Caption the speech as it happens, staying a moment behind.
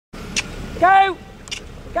Go!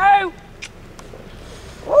 Go!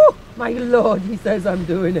 Oh, my Lord, he says I'm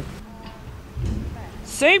doing it.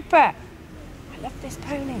 Super! I love this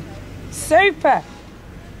pony. Super!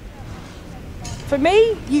 For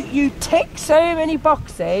me, you tick so many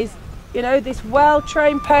boxes. You know, this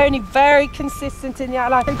well-trained pony, very consistent in the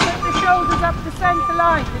outline. They took the shoulders up the centre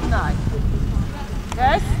line, didn't I?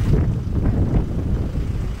 Yes?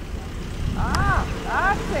 Ah,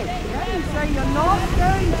 that's it. Yeah, so you're not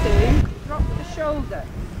going to drop the shoulder.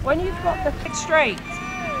 When you've got the kick straight.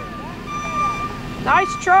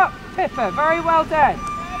 Nice trot, Pippa. Very well done.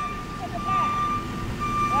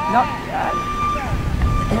 Not done.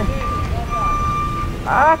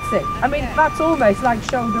 That's it. I mean, that's almost like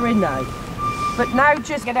shoulder in now. But now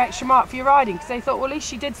just get an extra mark for your riding because they thought, well, at least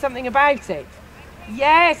she did something about it.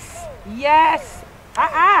 Yes, yes.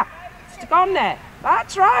 Stick on there.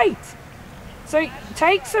 That's right. So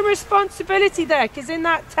take some responsibility there because in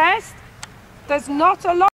that test, there's not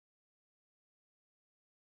a lot.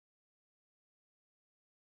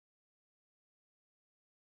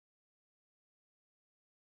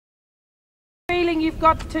 Feeling you've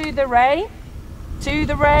got to the rein. To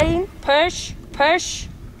the rein, push, push,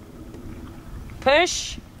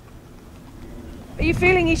 push. Are you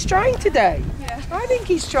feeling he's trying today? Yeah. I think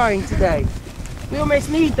he's trying today. We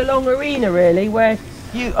almost need the long arena really, where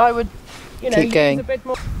I would, you know, keep going. Use a bit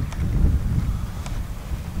more.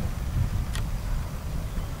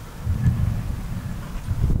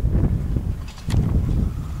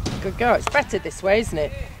 Good go. It's better this way, isn't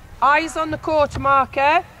it? Eyes on the quarter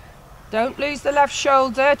marker. Don't lose the left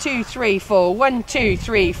shoulder. 2, 3, 4. 1, 2,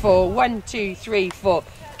 3, 4. 1, 2, 3, 4.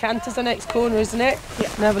 Canter's the next corner, isn't it? Yeah.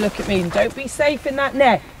 And have a look at me. And don't be safe in that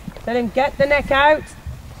neck. Let him get the neck out.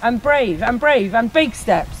 And brave, and brave, and big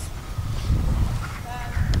steps.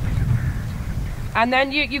 And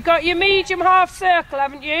then you've got your medium half circle,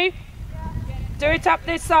 haven't you? Do it up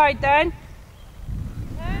this side then.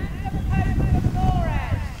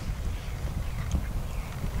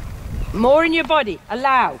 More in your body.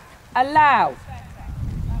 Allow. Allow.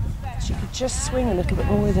 She could just swing a little bit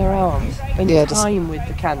more with her arms in time with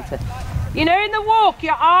the canter. You know, in the walk,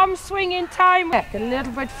 your arms swing in time. A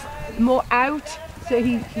little bit more out, so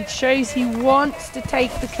he shows he wants to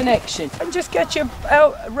take the connection. And just get your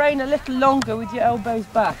rein a little longer with your elbows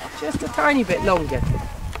back. Just a tiny bit longer.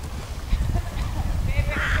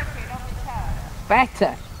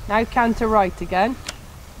 Better. Now canter right again.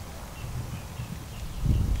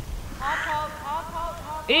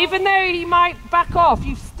 Even though he might back off,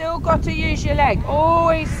 you've still got to use your leg.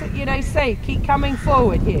 Always, you know, say, keep coming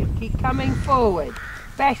forward here. Keep coming forward.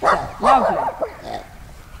 Better. Lovely.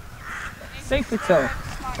 Super tall.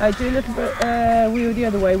 Now do a little bit, we were the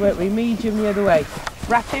other way, weren't we? Medium the other way.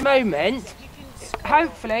 Rapid moment.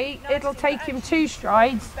 Hopefully, it'll take him 2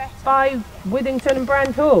 strides by Withington and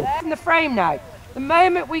Brand Hall. In the frame now. The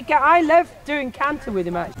moment we get, I love doing canter with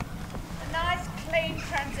him actually. A nice clean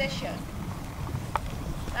transition.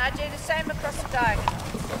 Now do the same across the diagonal.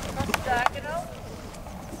 Across the diagonal.